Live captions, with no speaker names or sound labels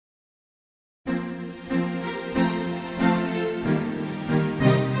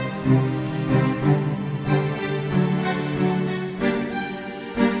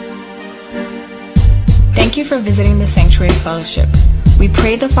for visiting the Sanctuary Fellowship. We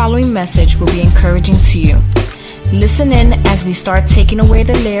pray the following message will be encouraging to you. Listen in as we start taking away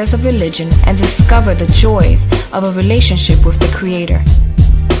the layers of religion and discover the joys of a relationship with the Creator.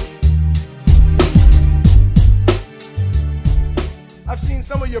 I've seen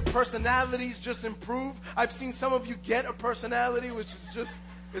some of your personalities just improve. I've seen some of you get a personality, which is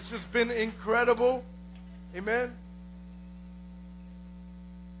it's just been incredible. Amen.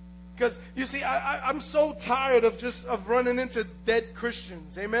 Because you see, I'm so tired of running into dead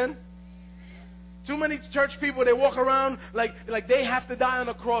Christians. Amen. Too many church people, they walk around like they have to die on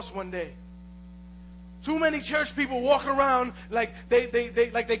a cross one day. Too many church people walk around like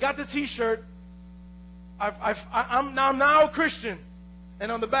they got the T-shirt. I'm now a Christian,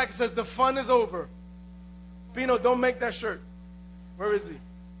 and on the back it says the fun is over. Pino, don't make that shirt. Where is he?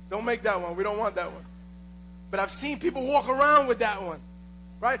 Don't make that one. We don't want that one. But I've seen people walk around with that one.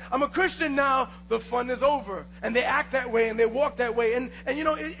 Right? I'm a Christian now, the fun is over. And they act that way and they walk that way. And you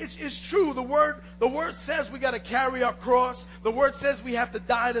know, it's true. The word says we got to carry our cross. The word says we have to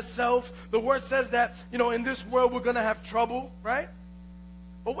die to self. The word says that, you know, in this world we're going to have trouble, right?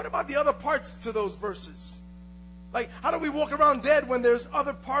 But what about the other parts to those verses? Like, how do we walk around dead when there's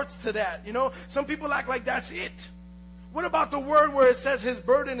other parts to that? You know, some people act like that's it. What about the word where it says his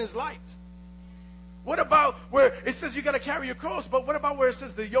burden is light? What about where it says you got to carry your cross, but what about where it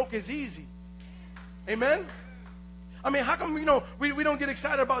says the yoke is easy? Amen? I mean, how come, you know, we don't get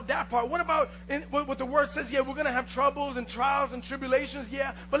excited about that part? What about what the word says? Yeah, we're going to have troubles and trials and tribulations.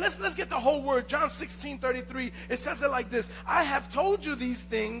 Yeah, but let's get the whole word. John 16:33, it says it like this. I have told you these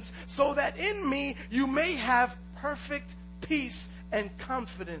things so that in me you may have perfect peace and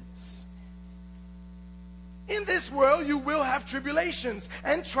confidence. In this world, you will have tribulations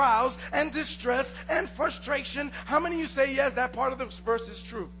and trials and distress and frustration. How many of you say, yes, that part of the verse is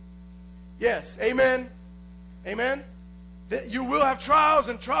true? Yes. Amen. Amen. That you will have trials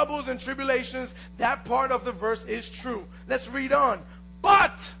and troubles and tribulations. That part of the verse is true. Let's read on.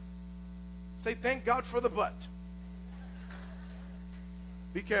 But, say thank God for the but.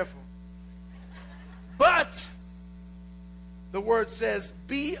 Be careful. But, the word says,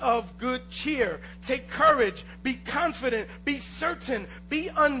 be of good cheer, take courage, be confident, be certain, be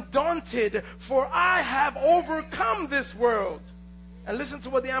undaunted, for I have overcome this world. And listen to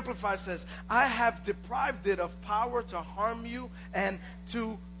what the Amplified says. I have deprived it of power to harm you, and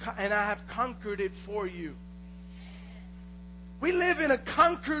I have conquered it for you. We live in a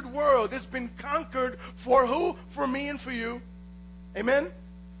conquered world. It's been conquered for who? For me and for you. Amen?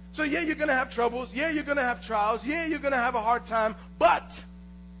 So yeah, you're going to have troubles. Yeah, you're going to have trials. Yeah, you're going to have a hard time. But,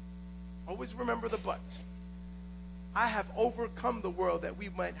 always remember the but. I have overcome the world that we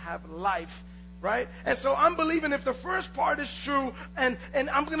might have life, right? And so I'm believing if the first part is true, and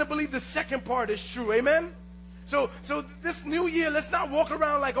I'm going to believe the second part is true. Amen? So this new year, let's not walk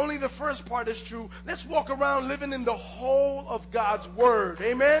around like only the first part is true. Let's walk around living in the whole of God's word.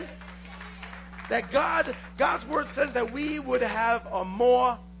 Amen? That God's word says that we would have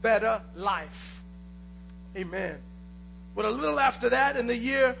a better life. Amen. But a little after that in the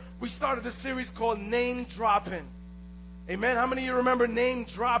year, we started a series called Name Dropping. Amen. How many of you remember Name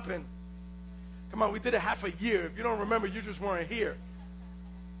Dropping? Come on, we did it half a year. If you don't remember, you just weren't here.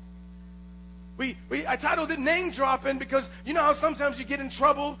 I titled it Name Dropping because you know how sometimes you get in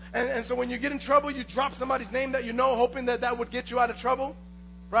trouble, and so when you get in trouble, you drop somebody's name that you know, hoping that would get you out of trouble.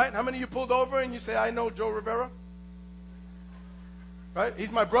 Right? How many of you pulled over and you say, I know Joe Rivera? Right?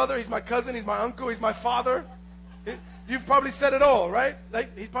 He's my brother, he's my cousin, he's my uncle, he's my father. You've probably said it all, right?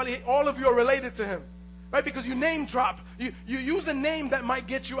 Like all of you are related to him. Right? Because you name drop. You use a name that might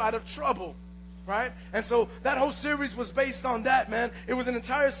get you out of trouble. Right? And so that whole series was based on that, man. It was an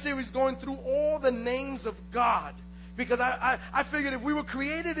entire series going through all the names of God. Because I figured if we were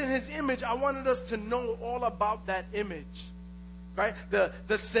created in his image, I wanted us to know all about that image. Right? The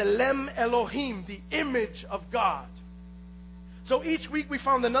Selem Elohim, the image of God. So each week we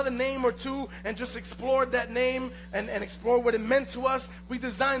found another name or two and just explored that name and explored what it meant to us. We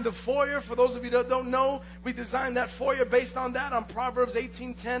designed the foyer. For those of you that don't know, we designed that foyer based on that. On Proverbs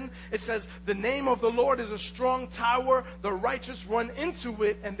 18:10, it says, the name of the Lord is a strong tower. The righteous run into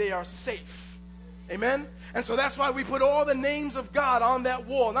it and they are safe. Amen? And so that's why we put all the names of God on that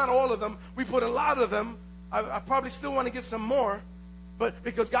wall. Not all of them. We put a lot of them. I probably still want to get some more. But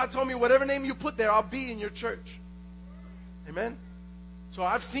because God told me whatever name you put there, I'll be in your church. Amen? So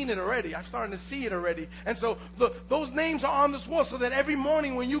I've seen it already. I'm starting to see it already. And so look, those names are on this wall so that every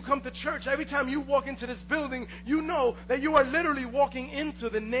morning when you come to church, every time you walk into this building, you know that you are literally walking into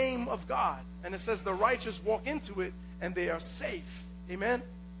the name of God. And it says the righteous walk into it and they are safe. Amen?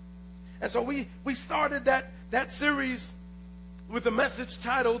 And so we started that that series with a message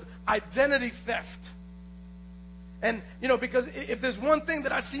titled Identity Theft. And, because if there's one thing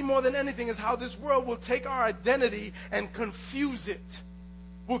that I see more than anything is how this world will take our identity and confuse it,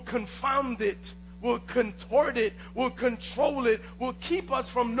 will confound it, will contort it, will control it, will keep us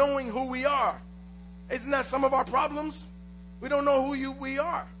from knowing who we are. Isn't that some of our problems? We don't know who we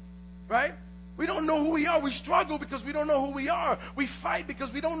are, right? We don't know who we are. We struggle because we don't know who we are. We fight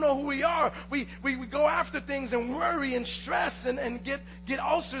because we don't know who we are. We go after things and worry and stress and get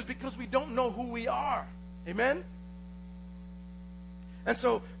ulcers because we don't know who we are. Amen? And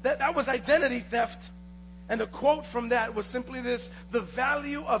so that was identity theft. And the quote from that was simply this: the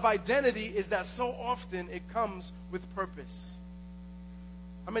value of identity is that so often it comes with purpose.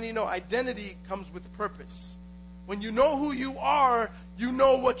 How many know identity comes with purpose? When you know who you are, you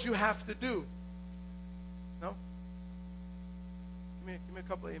know what you have to do. No? Give me a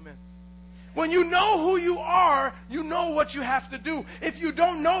couple of amens. When you know who you are, you know what you have to do. If you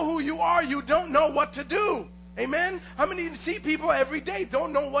don't know who you are, you don't know what to do. Amen? How many see people every day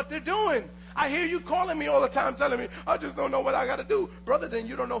don't know what they're doing? I hear you calling me all the time telling me, I just don't know what I got to do. Brother, then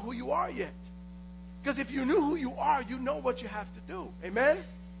you don't know who you are yet. Because if you knew who you are, you know what you have to do. Amen?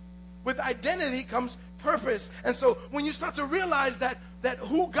 With identity comes purpose. And so when you start to realize that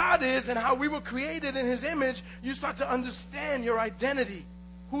who God is and how we were created in His image, you start to understand your identity,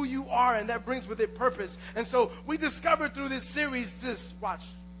 who you are, and that brings with it purpose. And so we discovered through this series this. Watch.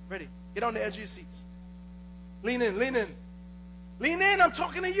 Ready? Get on the edge of your seats. Lean in, lean in. Lean in, I'm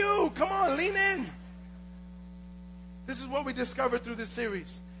talking to you. Come on, lean in. This is what we discovered through this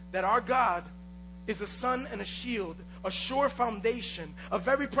series. That our God is a sun and a shield, a sure foundation, a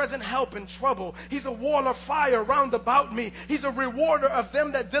very present help in trouble. He's a wall of fire round about me. He's a rewarder of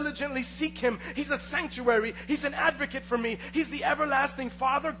them that diligently seek Him. He's a sanctuary. He's an advocate for me. He's the everlasting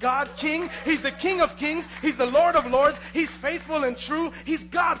Father, God, King. He's the King of kings. He's the Lord of lords. He's faithful and true. He's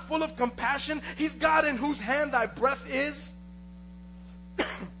God full of compassion. He's God in whose hand thy breath is.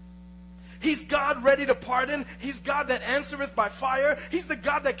 He's God ready to pardon. He's God that answereth by fire. He's the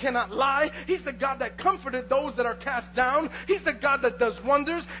God that cannot lie. He's the God that comforted those that are cast down. He's the God that does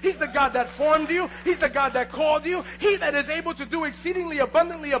wonders. He's the God that formed you. He's the God that called you. He that is able to do exceedingly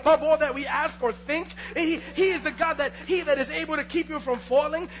abundantly above all that we ask or think. He is the God that is able to keep you from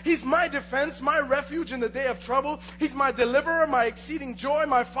falling. He's my defense, my refuge in the day of trouble. He's my deliverer, my exceeding joy,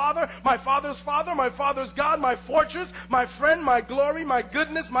 my Father, my Father's Father, my Father's God, my fortress, my friend, my glory, my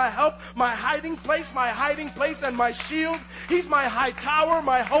goodness, my help, my hiding place and my shield. He's my high tower,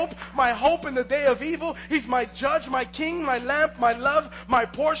 my hope in the day of evil. He's my judge, my king, my lamp, my love, my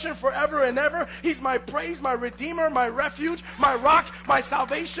portion forever and ever. He's my praise, my redeemer, my refuge, my rock, my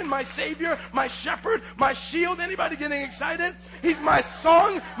salvation, my savior, my shepherd, my shield. Anybody getting excited? He's my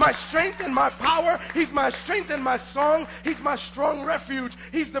song, my strength and my power. He's my strength and my song. He's my strong refuge.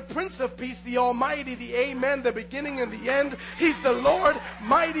 He's the Prince of Peace, the Almighty, the Amen, the beginning and the end. He's the Lord,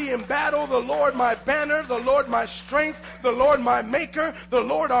 mighty in battle, the Lord my banner, the Lord my strength, the Lord my maker, the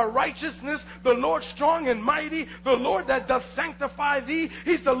Lord our righteousness, the Lord strong and mighty, the Lord that doth sanctify thee.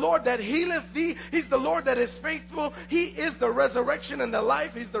 He's the Lord that healeth thee. He's the Lord that is faithful. He is the resurrection and the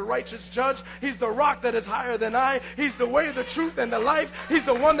life. He's the righteous judge. He's the rock that is higher than I. He's the way, the truth, and the life. He's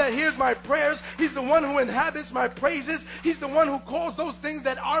the one that hears my prayers. He's the one who inhabits my praises. He's the one who calls those things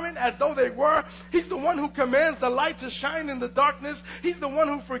that aren't as though they were. He's the one who commands the light to shine in the darkness. He's the one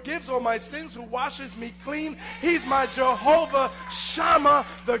who forgives all my sins, who washes me clean. He's my Jehovah Shammah,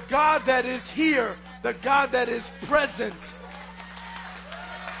 the God that is here, the God that is present.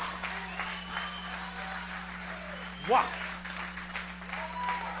 Wow.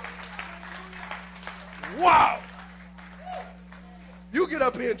 Wow. You get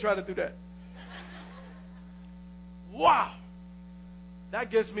up here and try to do that. Wow. That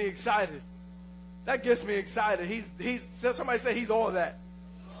gets me excited. That gets me excited. He's somebody say he's all that.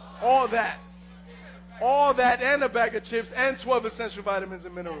 All that. All that and a bag of chips and 12 essential vitamins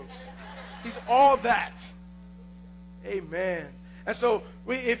and minerals. He's all that. Amen. And so,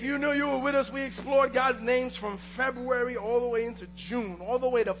 if you knew you were with us, we explored God's names from February all the way into June, all the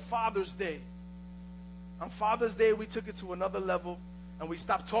way to Father's Day. On Father's Day, we took it to another level, and we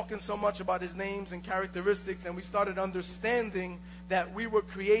stopped talking so much about His names and characteristics, and we started understanding that we were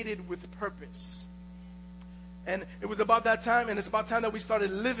created with purpose. And it was about that time, and it's about time that we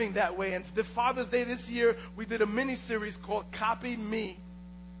started living that way. And the Father's Day this year, we did a mini-series called Copy Me.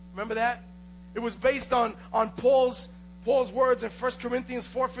 Remember that? It was based on Paul's words in 1 Corinthians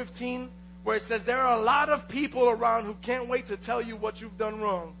 4:15, where it says, there are a lot of people around who can't wait to tell you what you've done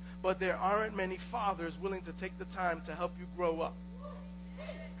wrong, but there aren't many fathers willing to take the time to help you grow up.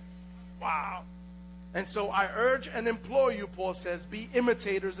 Wow. And so I urge and implore you, Paul says, be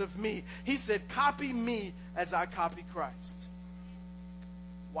imitators of me. He said, copy me as I copy Christ.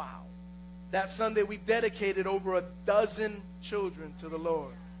 Wow. That Sunday we dedicated over a dozen children to the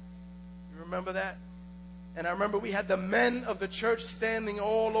Lord. You remember that? And I remember we had the men of the church standing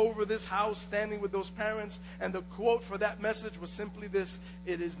all over this house, standing with those parents. And the quote for that message was simply this: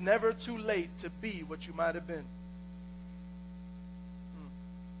 it is never too late to be what you might have been.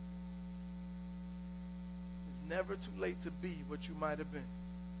 It's never too late to be what you might have been.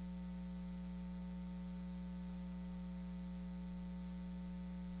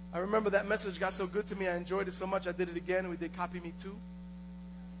 I remember that message got so good to me. I enjoyed it so much. I did it again. We did Copy Me Too.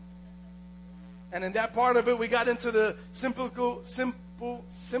 And in that part of it, we got into the simple,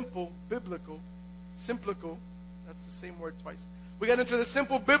 biblical, that's the same word twice. We got into the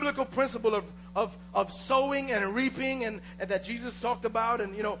simple biblical principle of sowing and reaping and that Jesus talked about.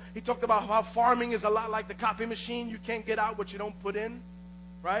 And, you know, he talked about how farming is a lot like the copy machine. You can't get out what you don't put in,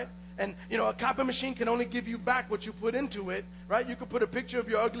 right? And, you know, a copy machine can only give you back what you put into it, right? You could put a picture of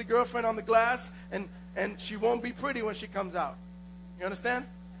your ugly girlfriend on the glass and she won't be pretty when she comes out. You understand?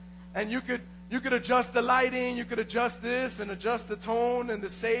 And you could adjust the lighting, you could adjust this and adjust the tone and the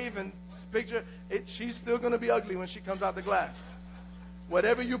save and picture. She's still going to be ugly when she comes out the glass.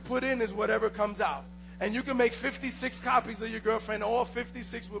 Whatever you put in is whatever comes out. And you can make 56 copies of your girlfriend. All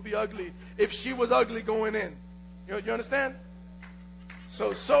 56 will be ugly if she was ugly going in. You understand?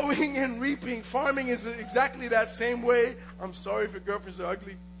 So sowing and reaping, farming is exactly that same way. I'm sorry if your girlfriends are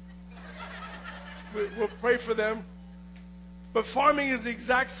ugly. We'll pray for them. But farming is the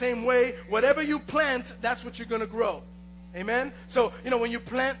exact same way. Whatever you plant, that's what you're going to grow. Amen? So, you know, when you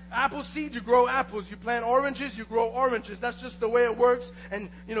plant apple seed, you grow apples. You plant oranges, you grow oranges. That's just the way it works. And,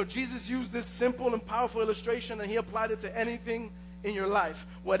 you know, Jesus used this simple and powerful illustration, and he applied it to anything in your life.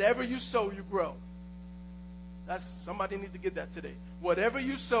 Whatever you sow, you grow. Somebody need to get that today. Whatever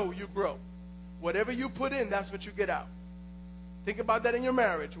you sow, you grow. Whatever you put in, that's what you get out. Think about that in your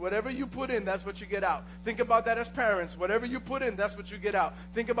marriage. Whatever you put in, that's what you get out. Think about that as parents. Whatever you put in, that's what you get out.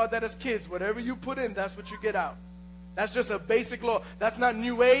 Think about that as kids. Whatever you put in, that's what you get out. That's just a basic law. That's not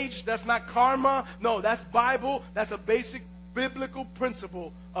New Age. That's not karma. No, that's Bible. That's a basic biblical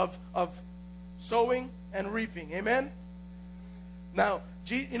principle of sowing and reaping. Amen? Now,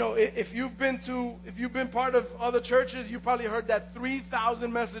 you know, if you've been part of other churches, you probably heard that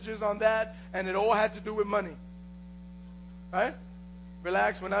 3,000 messages on that, and it all had to do with money. Right?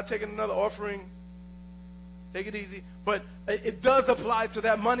 Relax. We're not taking another offering. Take it easy. But it does apply to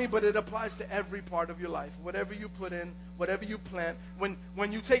that money, but it applies to every part of your life. Whatever you put in, whatever you plant.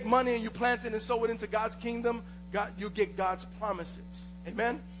 When you take money and you plant it and sow it into God's kingdom, you get God's promises.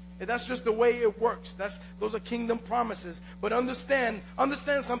 Amen? And that's just the way it works. Those are kingdom promises. But understand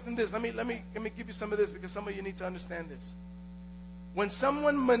something. Let me give you some of this because some of you need to understand this. When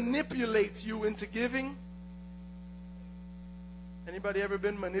someone manipulates you into giving, anybody ever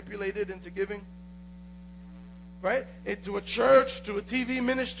been manipulated into giving? Right? To a church, to a TV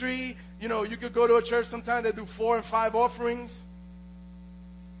ministry. You know, you could go to a church sometime that do 4 and 5 offerings.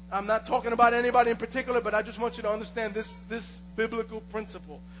 I'm not talking about anybody in particular, but I just want you to understand this biblical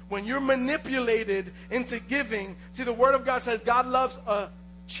principle. When you're manipulated into giving, see, the Word of God says God loves a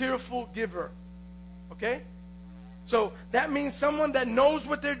cheerful giver. Okay? So that means someone that knows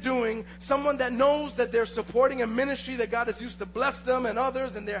what they're doing, someone that knows that they're supporting a ministry that God has used to bless them and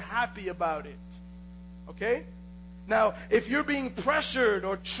others, and they're happy about it. Okay? Now, if you're being pressured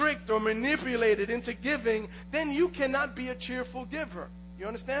or tricked or manipulated into giving, then you cannot be a cheerful giver. You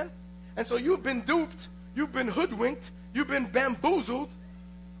understand? And so you've been duped, you've been hoodwinked, you've been bamboozled,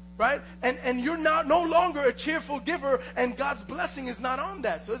 right? And you're no longer a cheerful giver, and God's blessing is not on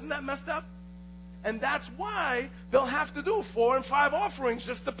that. So isn't that messed up? And that's why they'll have to do 4 and 5 offerings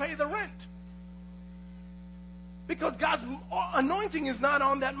just to pay the rent. Because God's anointing is not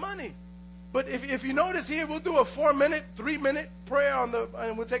on that money. But if you notice here, we'll do a 4-minute, 3-minute prayer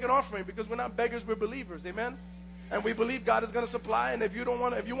and we'll take an offering because we're not beggars, we're believers. Amen? And we believe God is going to supply. And if you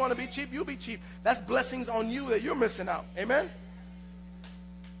want to be cheap, you be cheap. That's blessings on you that you're missing out. Amen?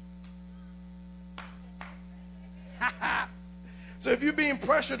 So if you're being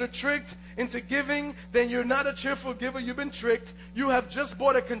pressured or tricked into giving, then you're not a cheerful giver. You've been tricked. You have just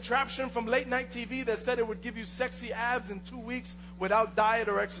bought a contraption from late night TV that said it would give you sexy abs in 2 weeks without diet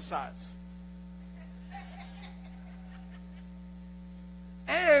or exercise.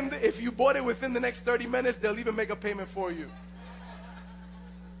 And if you bought it within the next 30 minutes, they'll even make a payment for you.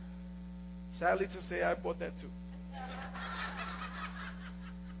 Sadly to say, I bought that too.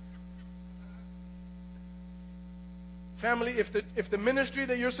 Family, if the ministry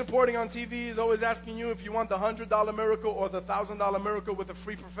that you're supporting on TV is always asking you if you want the $100 miracle or the $1,000 miracle with a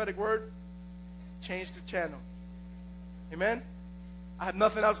free prophetic word, change the channel. Amen? I have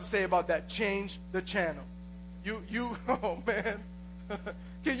nothing else to say about that. Change the channel. Oh man.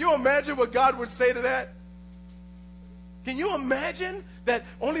 Can you imagine what God would say to that? Can you imagine that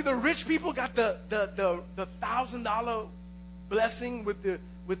only the rich people got the $1,000 blessing with the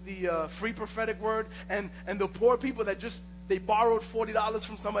free prophetic word, and the poor people that just they borrowed $40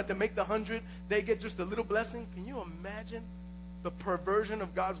 from somebody to make the 100, they get just a little blessing? Can you imagine the perversion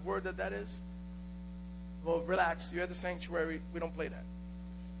of God's word that is? Well, relax. You're at the sanctuary. We don't play that.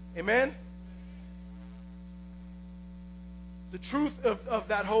 Amen? The truth of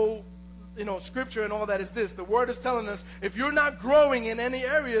that whole scripture and all that is this. The word is telling us if you're not growing in any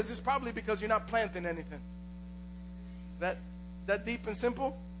areas, it's probably because you're not planting anything. That deep and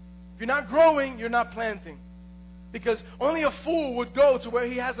simple? If you're not growing, you're not planting. Because only a fool would go to where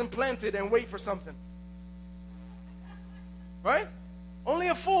he hasn't planted and wait for something. Right? Only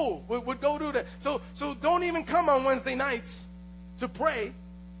a fool would go do that. So don't even come on Wednesday nights to pray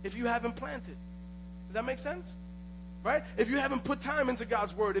if you haven't planted. Does that make sense? Right? If you haven't put time into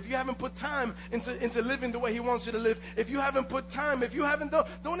God's word, if you haven't put time into living the way he wants you to live, if you haven't put time,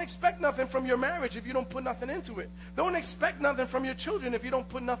 don't expect nothing from your marriage if you don't put nothing into it. Don't expect nothing from your children if you don't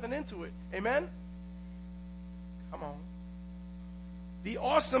put nothing into it. Amen? Come on. The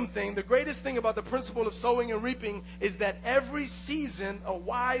awesome thing, the greatest thing about the principle of sowing and reaping is that every season a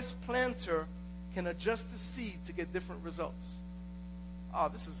wise planter can adjust the seed to get different results. Oh,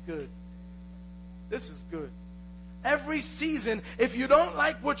 this is good. This is good. Every season, if you don't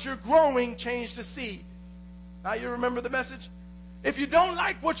like what you're growing, change the seed. Now you remember the message? If you don't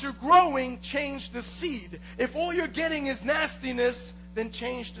like what you're growing, change the seed. If all you're getting is nastiness, then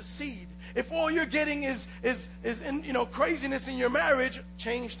change the seed. If all you're getting is craziness in your marriage,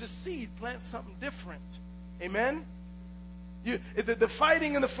 change the seed. Plant something different. Amen? The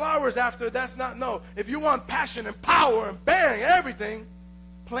fighting and the flowers after, that's not, no. If you want passion and power and bang, everything,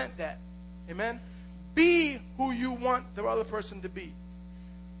 plant that. Amen? Be who you want the other person to be.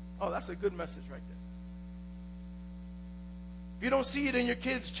 Oh, that's a good message right there. If you don't see it in your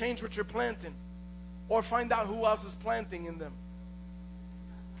kids, change what you're planting. Or find out who else is planting in them.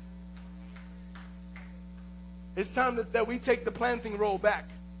 It's time that we take the planting role back.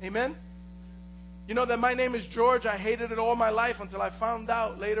 Amen? You know that my name is George. I hated it all my life until I found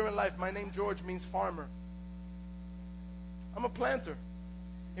out later in life my name George means farmer. I'm a planter.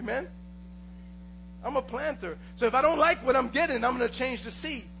 Amen? I'm a planter. So if I don't like what I'm getting, I'm going to change the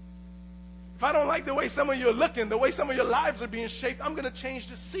seed. If I don't like the way some of you are looking, the way some of your lives are being shaped, I'm going to change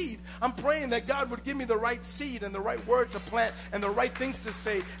the seed. I'm praying that God would give me the right seed and the right word to plant and the right things to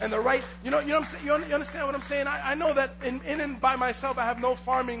say and the right, you understand what I'm saying? I know that in and by myself I have no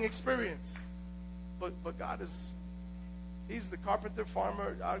farming experience. But God he's the carpenter,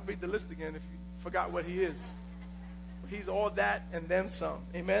 farmer. I'll read the list again if you forgot what he is. He's all that and then some.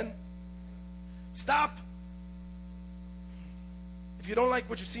 Amen? Stop. If you don't like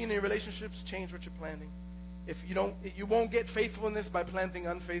what you see in your relationships, change what you're planting. If you won't get faithfulness by planting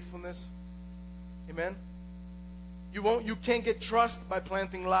unfaithfulness. Amen. You can't get trust by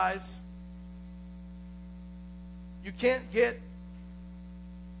planting lies. You can't get,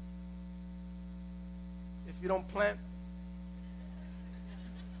 if you don't plant.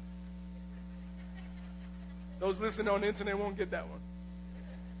 Those listening on the internet won't get that one.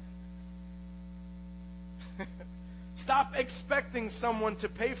 Stop expecting someone to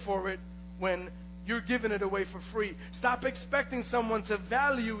pay for it when you're giving it away for free. Stop expecting someone to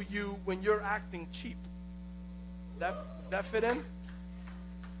value you when you're acting cheap. Does that fit in? Can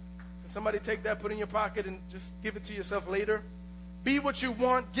somebody take that, put it in your pocket, and just give it to yourself later? Be what you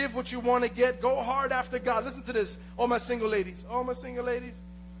want. Give what you want to get. Go hard after God. Listen to this. All my single ladies. All my single ladies.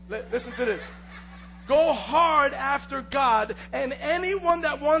 Listen to this. Go hard after God, and anyone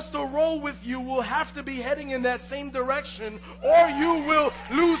that wants to roll with you will have to be heading in that same direction, or you will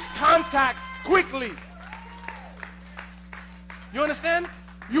lose contact quickly. You understand?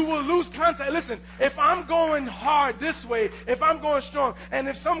 You will lose contact. Listen, if I'm going hard this way, if I'm going strong, and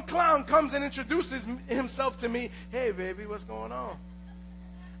if some clown comes and introduces himself to me, hey baby, what's going on?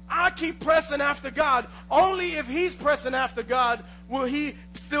 I keep pressing after God. Only if he's pressing after God will he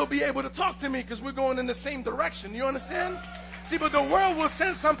still be able to talk to me, because we're going in the same direction. You understand? See, but the world will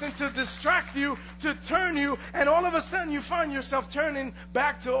send something to distract you, to turn you, and all of a sudden you find yourself turning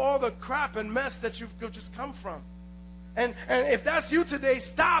back to all the crap and mess that you've just come from. And if that's you today,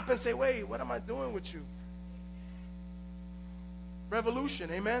 stop and say, wait, what am I doing with you? revolution.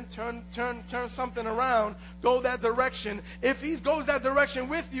 Amen. Turn something around. Go that direction. If he goes that direction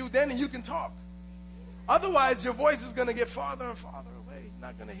with you, then you can talk. Otherwise, your voice is going to get farther and farther away. He's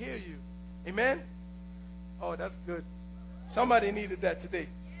not going to hear you. Amen. Oh, that's good. Somebody needed that today.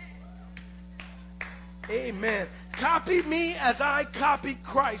 Amen. Copy me as I copy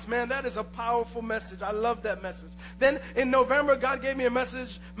Christ. Man, that is a powerful message. I love that message. Then in November, God gave me a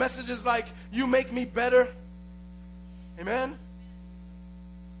message. Messages like, you make me better. Amen.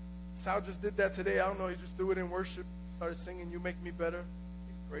 Sal just did that today. I don't know. He just threw it in worship. Started singing, you make me better.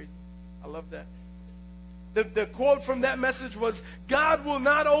 He's crazy. I love that. The quote from that message was, God will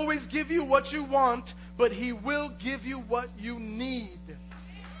not always give you what you want, but he will give you what you need.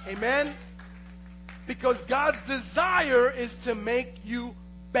 Amen. Because God's desire is to make you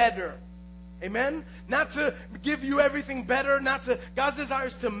better. Amen? Not to give you everything better. God's desire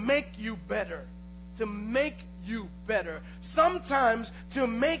is to make you better. To make you better. Sometimes to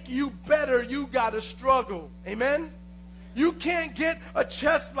make you better, you got to struggle. Amen? You can't get a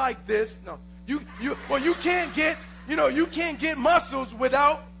chest like this. No. You can't get muscles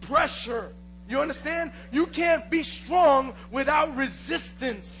without pressure. You understand? You can't be strong without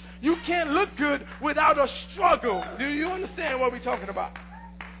resistance. You can't look good without a struggle. Do you understand what we're talking about?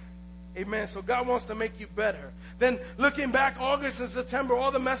 Amen. So God wants to make you better. Then looking back, August and September,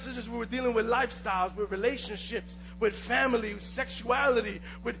 all the messages we were dealing with lifestyles, with relationships, with family, with sexuality,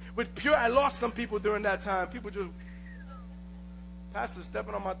 with pure. I lost some people during that time. People just, Pastor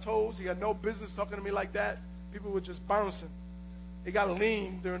stepping on my toes. He had no business talking to me like that. People were just bouncing. They got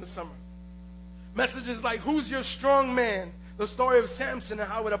lean during the summer. Messages like, who's your strong man? The story of Samson and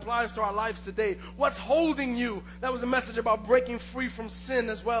how it applies to our lives today. What's holding you? That was a message about breaking free from sin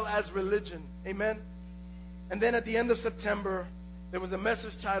as well as religion. Amen. And then at the end of September, there was a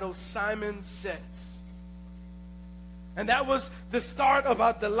message titled Simon Says. And that was the start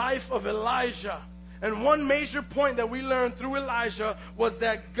about the life of Elijah. And one major point that we learned through Elijah was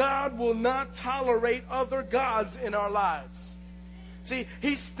that God will not tolerate other gods in our lives. See,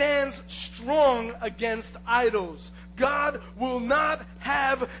 he stands strong against idols. God will not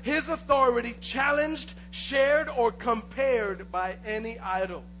have his authority challenged, shared, or compared by any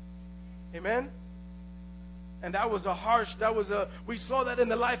idol. Amen? And we saw that in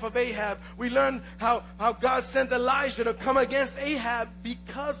the life of Ahab. We learned how God sent Elijah to come against Ahab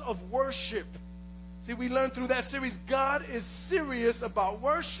because of worship. See, we learned through that series, God is serious about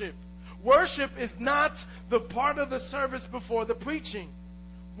worship. Worship is not the part of the service before the preaching.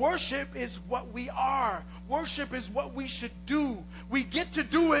 Worship is what we are. Worship is what we should do. We get to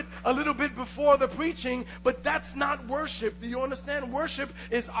do it a little bit before the preaching, but that's not worship. Do you understand? Worship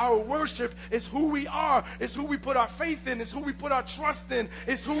is our worship. It's who we are. It's who we put our faith in. It's who we put our trust in.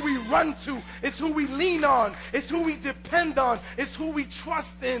 It's who we run to. It's who we lean on. It's who we depend on. It's who we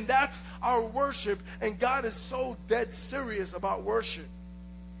trust in. That's our worship. And God is so dead serious about worship.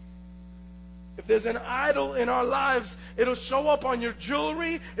 If there's an idol in our lives, it'll show up on your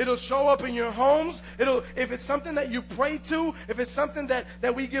jewelry. It'll show up in your homes. If it's something that you pray to, if it's something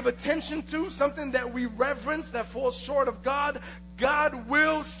that we give attention to, something that we reverence that falls short of God, God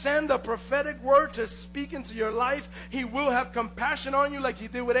will send a prophetic word to speak into your life. He will have compassion on you like he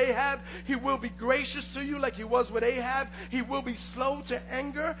did with Ahab. He will be gracious to you like he was with Ahab. He will be slow to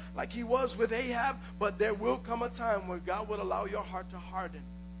anger like he was with Ahab. But there will come a time where God will allow your heart to harden.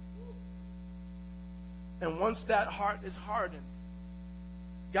 And once that heart is hardened,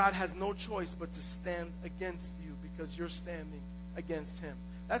 God has no choice but to stand against you because you're standing against him.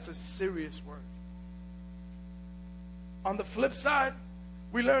 That's a serious word. On the flip side,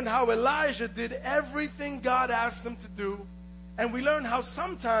 we learned how Elijah did everything God asked him to do. And we learned how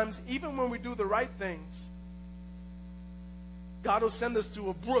sometimes, even when we do the right things, God will send us to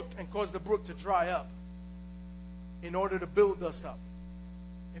a brook and cause the brook to dry up in order to build us up.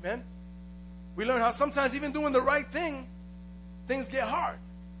 Amen? We learn how sometimes even doing the right thing, things get hard.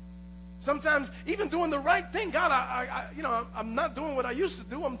 Sometimes even doing the right thing, God, I'm not doing what I used to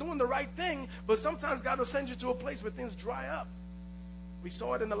do. I'm doing the right thing. But sometimes God will send you to a place where things dry up. We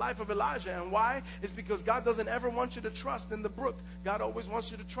saw it in the life of Elijah. And why? It's because God doesn't ever want you to trust in the brook. God always wants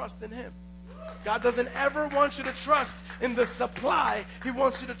you to trust in him. God doesn't ever want you to trust in the supply. He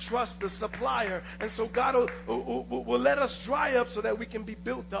wants you to trust the supplier. And so God will let us dry up so that we can be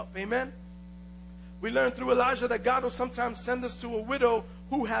built up. Amen? We learned through Elijah that God will sometimes send us to a widow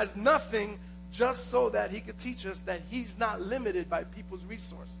who has nothing just so that he could teach us that he's not limited by people's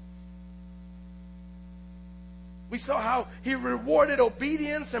resources. We saw how he rewarded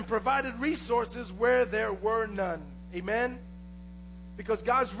obedience and provided resources where there were none. Amen? Because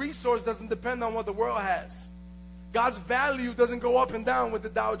God's resource doesn't depend on what the world has. God's value doesn't go up and down with the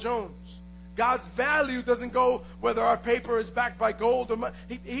Dow Jones. God's value doesn't go whether our paper is backed by gold or money.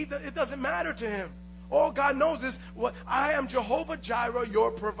 It doesn't matter to him. All God knows is, I am Jehovah Jireh,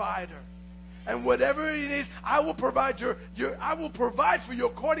 your provider. And whatever it is, I will provide I will provide for you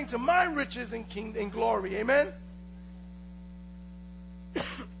according to my riches and glory. Amen?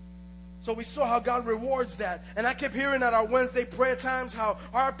 So we saw how God rewards that. And I kept hearing at our Wednesday prayer times how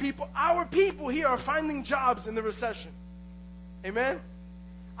our people here are finding jobs in the recession. Amen?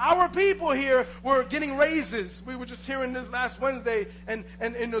 Our people here were getting raises. We were just hearing this last Wednesday and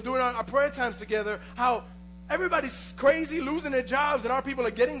doing our prayer times together, how everybody's crazy, losing their jobs, and our people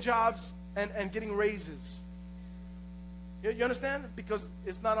are getting jobs and getting raises. You understand? Because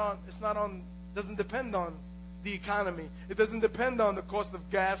doesn't depend on the economy. It doesn't depend on the cost of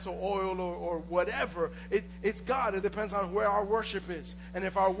gas or oil or whatever. It's God. It depends on where our worship is. And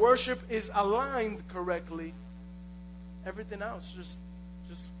if our worship is aligned correctly, everything else just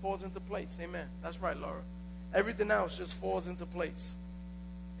falls into place. Amen. That's right, Laura. Everything else just falls into place.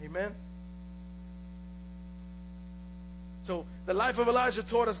 Amen. So the life of Elijah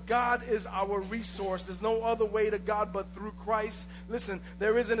taught us God is our resource. There's no other way to God but through Christ. Listen,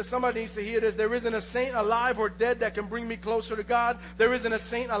 somebody needs to hear this. There isn't a saint alive or dead that can bring me closer to God. There isn't a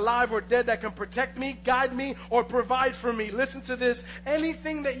saint alive or dead that can protect me, guide me, or provide for me. Listen to this.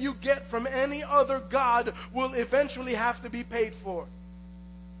 Anything that you get from any other God will eventually have to be paid for.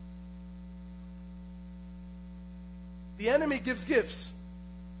 The enemy gives gifts.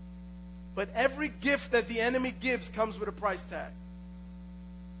 But every gift that the enemy gives comes with a price tag.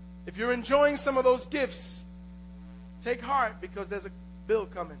 If you're enjoying some of those gifts, take heart because there's a bill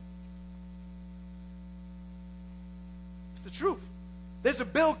coming. It's the truth. There's a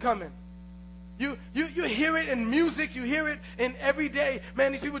bill coming. You hear it in music. You hear it in every day.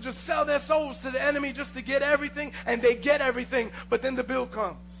 Man, these people just sell their souls to the enemy just to get everything, and they get everything. But then the bill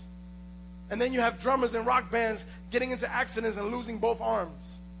comes. And then you have drummers and rock bands getting into accidents and losing both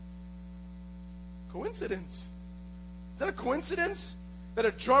arms. Coincidence? Is that a coincidence? That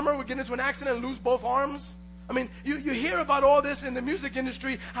a drummer would get into an accident and lose both arms? I mean, you hear about all this in the music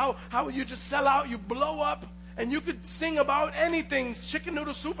industry, how you just sell out, you blow up, and you could sing about anything, chicken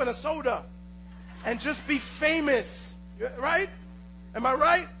noodle soup and a soda, and just be famous. Right? Am I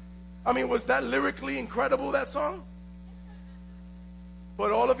right? I mean, was that lyrically incredible, that song?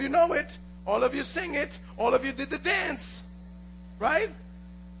 But all of you know it. All of you sing it. All of you did the dance. Right?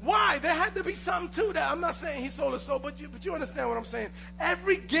 Why? There had to be something to that. I'm not saying he sold his soul, but you understand what I'm saying.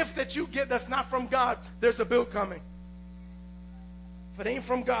 Every gift that you get that's not from God, there's a bill coming. If it ain't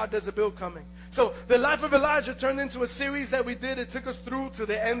from God, there's a bill coming. So the life of Elijah turned into a series that we did. It took us through to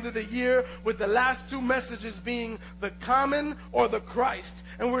the end of the year with the last two messages being the common or the Christ.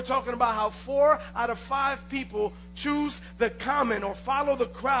 And we're talking about how 4 out of 5 people choose the common or follow the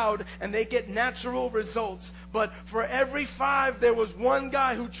crowd and they get natural results. But for every 5, there was one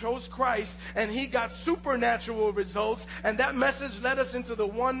guy who chose Christ and he got supernatural results. And that message led us into the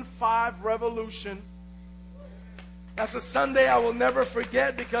 1-5 revolution. That's a Sunday I will never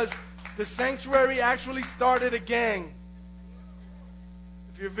forget because the sanctuary actually started a gang.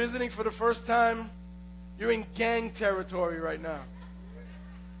 If you're visiting for the first time, you're in gang territory right now.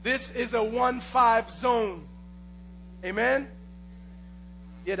 This is a 1-5 zone. Amen?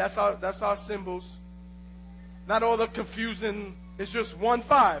 Yeah, that's our symbols. Not all the confusing. It's just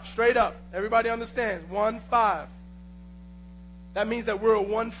 1-5, straight up. Everybody understands? 1-5. That means that we're a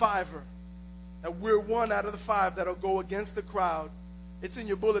 1-5er. That we're 1 out of the 5 that'll go against the crowd. It's in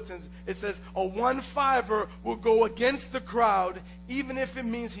your bulletins. It says a 1-5er will go against the crowd even if it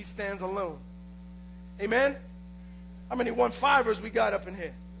means he stands alone. Amen? How many 1-5ers we got up in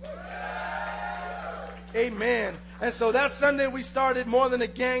here? Amen. And so that Sunday we started more than a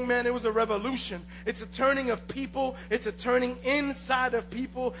gang, man. It was a revolution. It's a turning of people. It's a turning inside of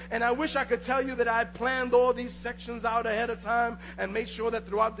people. And I wish I could tell you that I planned all these sections out ahead of time and made sure that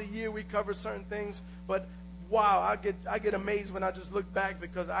throughout the year we cover certain things. But wow, I get amazed when I just look back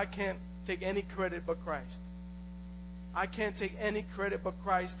because I can't take any credit but Christ. I can't take any credit but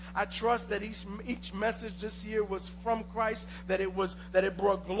Christ. I trust that each message this year was from Christ, that it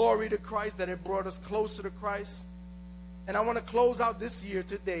brought glory to Christ, that it brought us closer to Christ. And I want to close out this year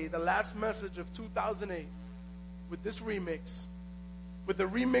today, the last message of 2008, with this remix. With the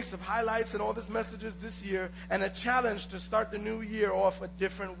remix of highlights and all these messages this year, and a challenge to start the new year off a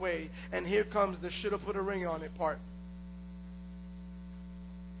different way. And here comes the shoulda put a ring on it part.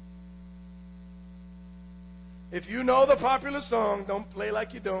 If you know the popular song, don't play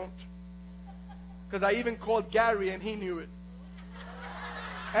like you don't. Because I even called Gary and he knew it.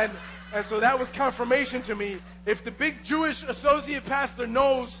 And so that was confirmation to me. If the big Jewish associate pastor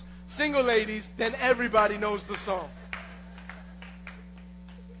knows Single Ladies, then everybody knows the song.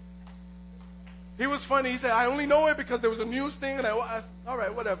 He was funny. He said, I only know it because there was a news thing. And I all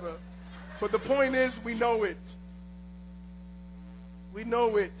right, whatever. But the point is, we know it. We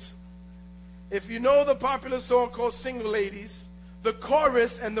know it. If you know the popular song called Single Ladies, the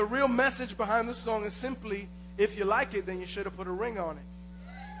chorus and the real message behind the song is simply, if you like it, then you should have put a ring on it.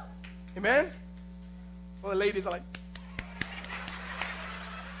 Amen? Well, the ladies are like,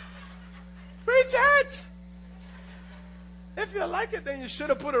 preach it! If you like it, then you should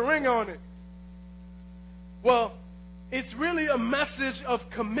have put a ring on it. Well, it's really a message of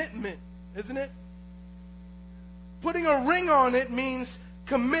commitment, isn't it? Putting a ring on it means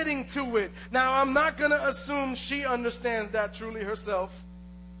committing to it. Now, I'm not going to assume she understands that truly herself.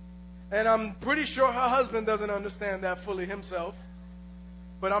 And I'm pretty sure her husband doesn't understand that fully himself.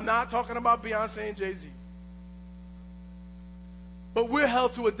 But I'm not talking about Beyonce and Jay-Z. But we're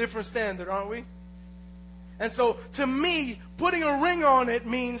held to a different standard, aren't we? And so, to me, putting a ring on it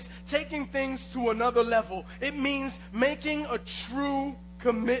means taking things to another level. It means making a true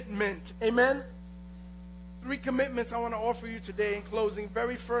commitment. Amen? 3 commitments I want to offer you today in closing.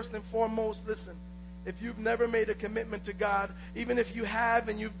 Very first and foremost, listen. If you've never made a commitment to God, even if you have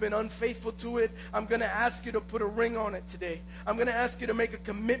and you've been unfaithful to it, I'm going to ask you to put a ring on it today. I'm going to ask you to make a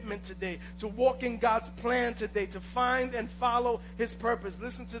commitment today, to walk in God's plan today, to find and follow His purpose.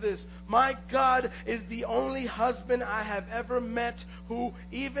 Listen to this. My God is the only husband I have ever met who,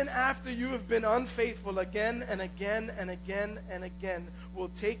 even after you have been unfaithful again and again and again and again, will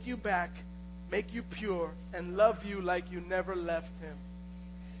take you back, make you pure, and love you like you never left Him.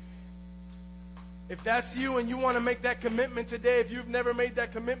 If that's you and you want to make that commitment today, if you've never made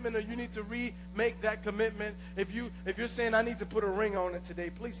that commitment or you need to remake that commitment, if you're saying, I need to put a ring on it today,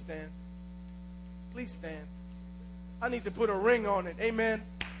 please stand. Please stand. I need to put a ring on it. Amen.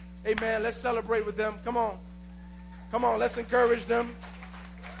 Amen. Let's celebrate with them. Come on. Come on. Let's encourage them.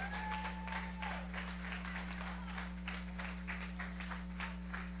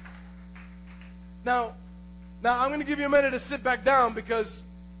 Now I'm going to give you a minute to sit back down because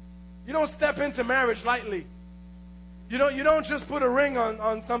you don't step into marriage lightly. You don't just put a ring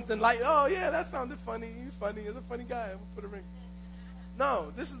on something like, oh, yeah, that sounded funny. He's funny. He's a funny guy. I'm going to put a ring.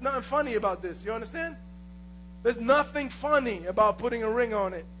 No, this is nothing funny about this. You understand? There's nothing funny about putting a ring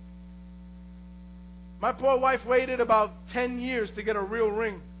on it. My poor wife waited about 10 years to get a real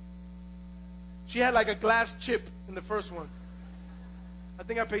ring. She had like a glass chip in the first one. I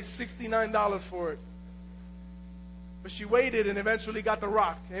think I paid $69 for it. But she waited and eventually got the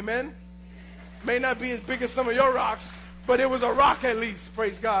rock. Amen? May not be as big as some of your rocks, but it was a rock at least.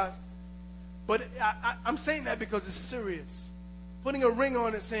 Praise God. But I'm saying that because it's serious. Putting a ring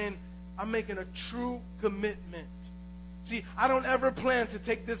on it saying, I'm making a true commitment. See, I don't ever plan to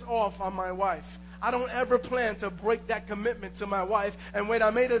take this off on my wife. I don't ever plan to break that commitment to my wife. And when I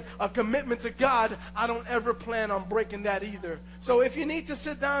made a commitment to God, I don't ever plan on breaking that either. So if you need to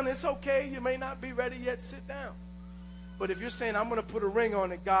sit down, it's okay. You may not be ready yet. Sit down. But if you're saying, I'm going to put a ring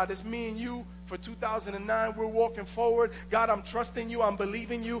on it, God, it's me and you for 2009. We're walking forward. God, I'm trusting you. I'm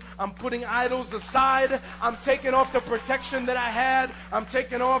believing you. I'm putting idols aside. I'm taking off the protection that I had. I'm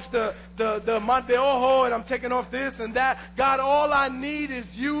taking off the Monte Ojo, and I'm taking off this and that. God, all I need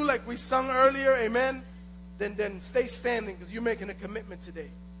is you, like we sung earlier. Amen? Then stay standing because you're making a commitment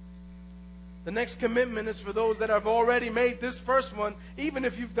today. The next commitment is for those that have already made this first one, even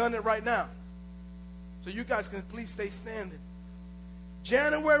if you've done it right now. So you guys can please stay standing.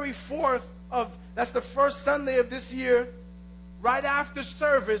 January 4th that's the first Sunday of this year. Right after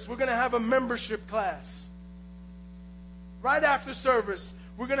service, we're going to have a membership class. Right after service,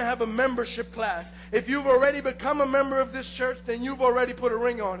 we're going to have a membership class. If you've already become a member of this church, then you've already put a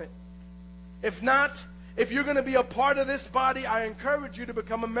ring on it. If not, if you're going to be a part of this body, I encourage you to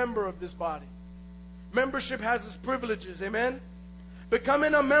become a member of this body. Membership has its privileges. Amen?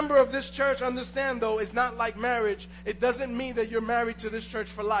 Becoming a member of this church, understand though, it's not like marriage. It doesn't mean that you're married to this church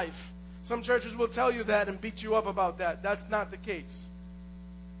for life. Some churches will tell you that and beat you up about that. That's not the case.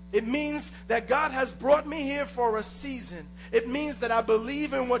 It means that God has brought me here for a season. It means that I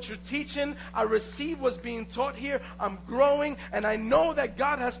believe in what you're teaching. I receive what's being taught here. I'm growing, and I know that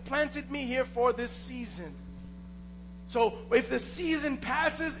God has planted me here for this season. So if the season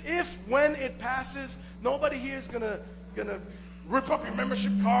passes, when it passes, nobody here is gonna rip up your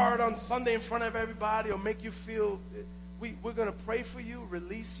membership card on Sunday in front of everybody or make you feel, we're going to pray for you,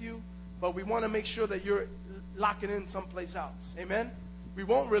 release you, but we want to make sure that you're locking in someplace else. Amen? We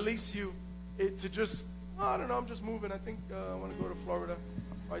won't release you to just, I don't know, I'm just moving. I think I want to go to Florida.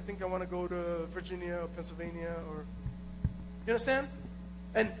 I think I want to go to Virginia or Pennsylvania, or you understand?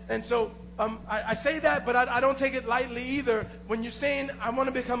 And so I say that, but I don't take it lightly either. When you're saying I want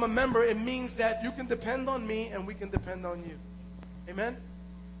to become a member, it means that you can depend on me and we can depend on you. Amen?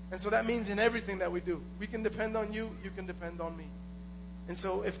 And so that means in everything that we do, we can depend on you, you can depend on me. And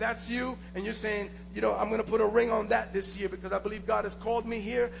so if that's you and you're saying, I'm going to put a ring on that this year because I believe God has called me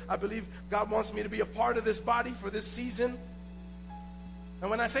here. I believe God wants me to be a part of this body for this season. And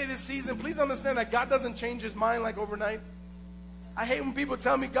when I say this season, please understand that God doesn't change his mind like overnight. I hate when people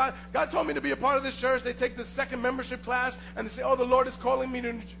tell me, God told me to be a part of this church. They take the second membership class and they say, the Lord is calling me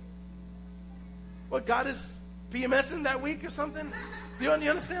to... What, God is PMSing that week or something? Do you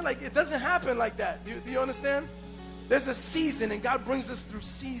understand? Like, it doesn't happen like that. Do you understand? There's a season, and God brings us through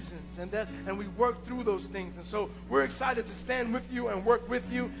seasons, and we work through those things. And so we're excited to stand with you and work with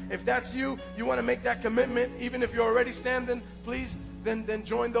you. If that's you want to make that commitment, even if you're already standing, please, then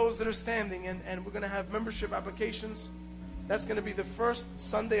join those that are standing. And we're going to have membership applications. That's going to be the first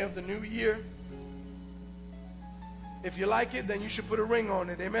Sunday of the new year. If you like it, then you should put a ring on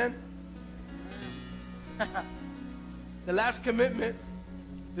it. Amen? The last commitment,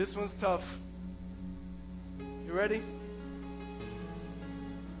 this one's tough. You ready?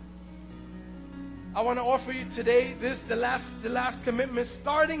 I want to offer you today the last commitment.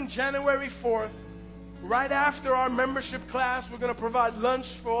 Starting January 4th, right after our membership class, we're going to provide lunch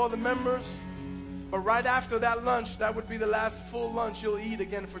for all the members. But right after that lunch, that would be the last full lunch you'll eat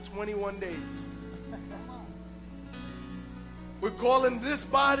again for 21 days. We're calling this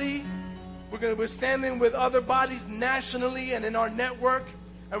body, we're standing with other bodies nationally and in our network,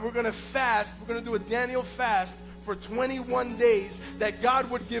 and we're going to fast. We're going to do a Daniel fast for 21 days, that God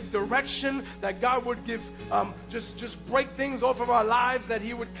would give direction, that God would give, just break things off of our lives, that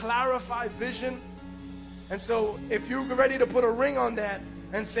he would clarify vision. And so if you're ready to put a ring on that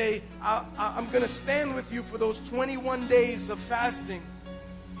and say, I'm going to stand with you for those 21 days of fasting,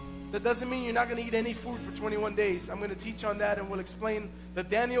 that doesn't mean you're not going to eat any food for 21 days. I'm going to teach on that, and we'll explain the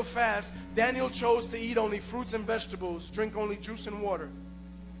Daniel fast. Daniel chose to eat only fruits and vegetables, drink only juice and water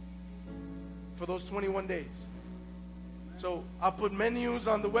for those 21 days. So I'll put menus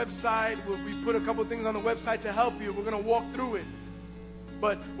on the website. We put a couple things on the website to help you. We're going to walk through it.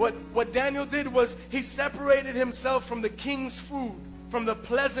 But what Daniel did was he separated himself from the king's food, from the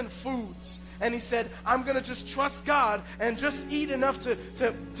pleasant foods. And he said, I'm going to just trust God and just eat enough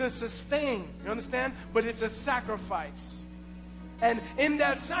to sustain. You understand? But it's a sacrifice. And in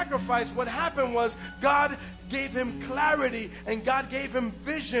that sacrifice, what happened was God gave him clarity, and God gave him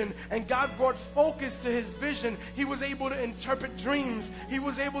vision, and God brought focus to his vision. He was able to interpret dreams. He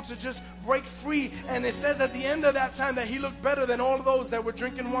was able to just break free. And it says at the end of that time that he looked better than all of those that were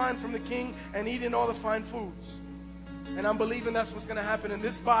drinking wine from the king and eating all the fine foods. And I'm believing that's what's going to happen in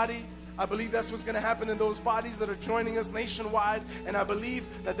this body. I believe that's what's going to happen in those bodies that are joining us nationwide. And I believe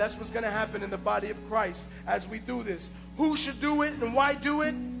that that's what's going to happen in the body of Christ as we do this. Who should do it and why do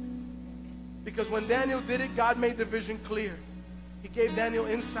it? Because when Daniel did it, God made the vision clear. He gave Daniel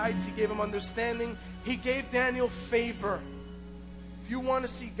insights. He gave him understanding. He gave Daniel favor. If you want to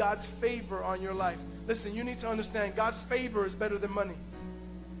see God's favor on your life, listen, you need to understand God's favor is better than money.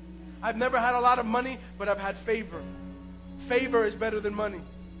 I've never had a lot of money, but I've had favor. Favor is better than money.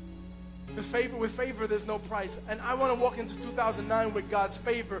 Because with favor, there's no price. And I want to walk into 2009 with God's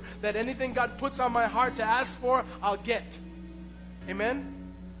favor, that anything God puts on my heart to ask for, I'll get. Amen?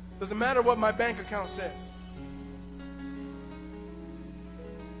 Doesn't matter what my bank account says.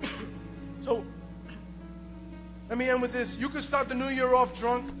 So, let me end with this. You could start the new year off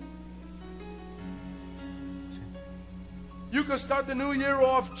drunk. You could start the new year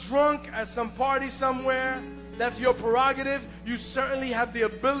off drunk at some party somewhere. That's your prerogative. You certainly have the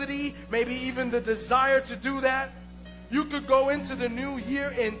ability, maybe even the desire to do that. You could go into the new year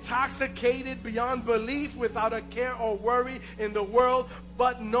intoxicated beyond belief, without a care or worry in the world.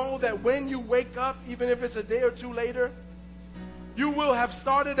 But know that when you wake up, even if it's a day or two later, you will have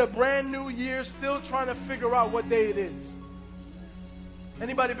started a brand new year still trying to figure out what day it is.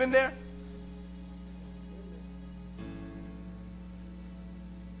 Anybody been there?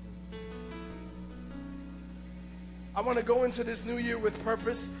 I want to go into this new year with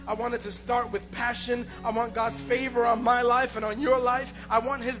purpose. I want it to start with passion. I want God's favor on my life and on your life. I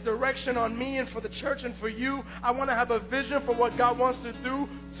want his direction on me and for the church and for you. I want to have a vision for what God wants to do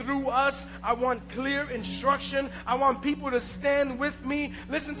through us. I want clear instruction. I want people to stand with me.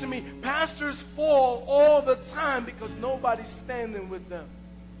 Listen to me. Pastors fall all the time because nobody's standing with them.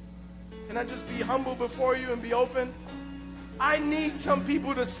 Can I just be humble before you and be open? I need some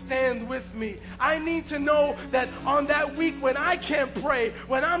people to stand with me. I need to know that on that week when I can't pray,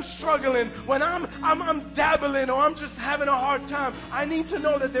 when I'm struggling, when I'm dabbling, or I'm just having a hard time, I need to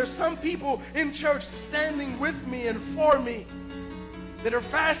know that there's some people in church standing with me and for me, that are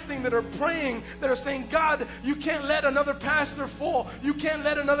fasting, that are praying, that are saying, God, you can't let another pastor fall. You can't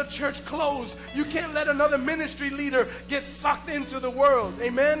let another church close. You can't let another ministry leader get sucked into the world.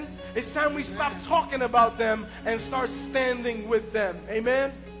 Amen? It's time we stop talking about them and start standing with them.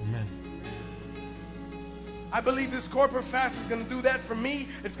 Amen? Amen. I believe this corporate fast is going to do that for me.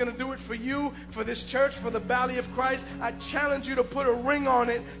 It's going to do it for you, for this church, for the body of Christ. I challenge you to put a ring on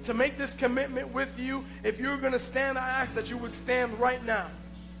it, to make this commitment with you. If you're going to stand, I ask that you would stand right now.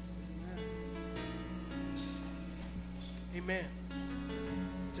 Amen.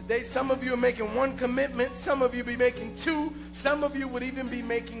 Today, some of you are making one commitment. Some of you be making two. Some of you would even be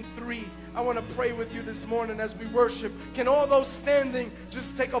making three. I want to pray with you this morning as we worship. Can all those standing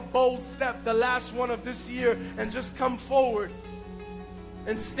just take a bold step, the last one of this year, and just come forward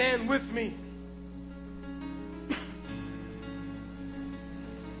and stand with me?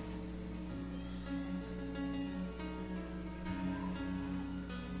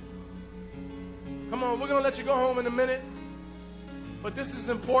 Come on, we're going to let you go home in a minute. But this is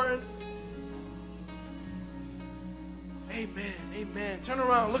important. Amen. Amen. Turn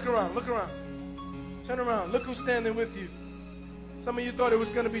around. Look around. Look around. Turn around. Look who's standing with you. Some of you thought it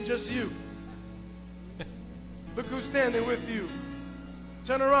was going to be just you. Look who's standing with you.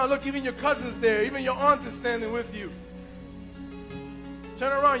 Turn around. Look, even your cousin's there. Even your aunt is standing with you.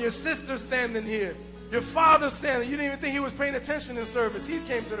 Turn around. Your sister's standing here. Your father's standing. You didn't even think he was paying attention in service. He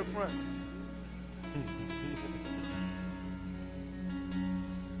came to the front.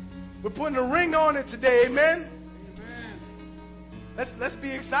 We're putting a ring on it today, amen? Let's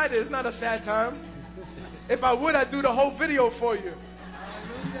be excited. It's not a sad time. If I would, I'd do the whole video for you.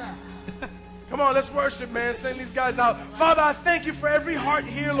 Hallelujah. Come on, let's worship, man. Send these guys out. Father, I thank you for every heart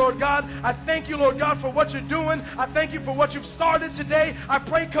here, Lord God. I thank you, Lord God, for what you're doing. I thank you for what you've started today. I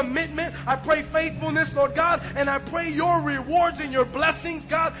pray commitment. I pray faithfulness, Lord God. And I pray your rewards and your blessings,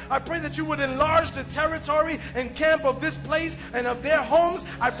 God. I pray that you would enlarge the territory and camp of this place and of their homes.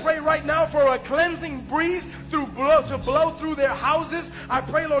 I pray right now for a cleansing breeze to blow through their houses. I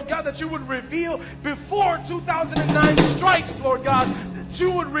pray, Lord God, that you would reveal before 2009 strikes, Lord God, you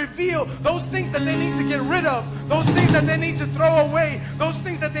would reveal those things that they need to get rid of, those things that they need to throw away, those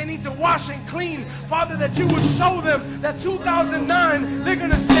things that they need to wash and clean. Father, that you would show them that 2009, they're going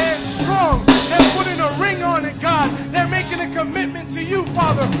to stand strong. They're putting a ring on it, God. They're making a commitment to you,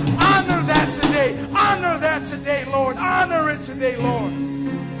 Father. Honor that today. Honor that today, Lord. Honor it today, Lord.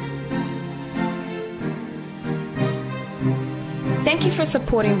 Thank you for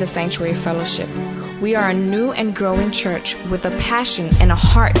supporting the Sanctuary Fellowship. We are a new and growing church with a passion and a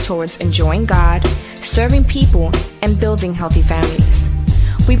heart towards enjoying God, serving people, and building healthy families.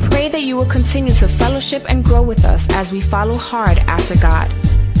 We pray that you will continue to fellowship and grow with us as we follow hard after God.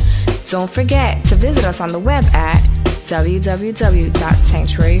 Don't forget to visit us on the web at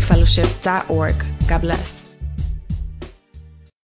www.sanctuaryfellowship.org. God bless.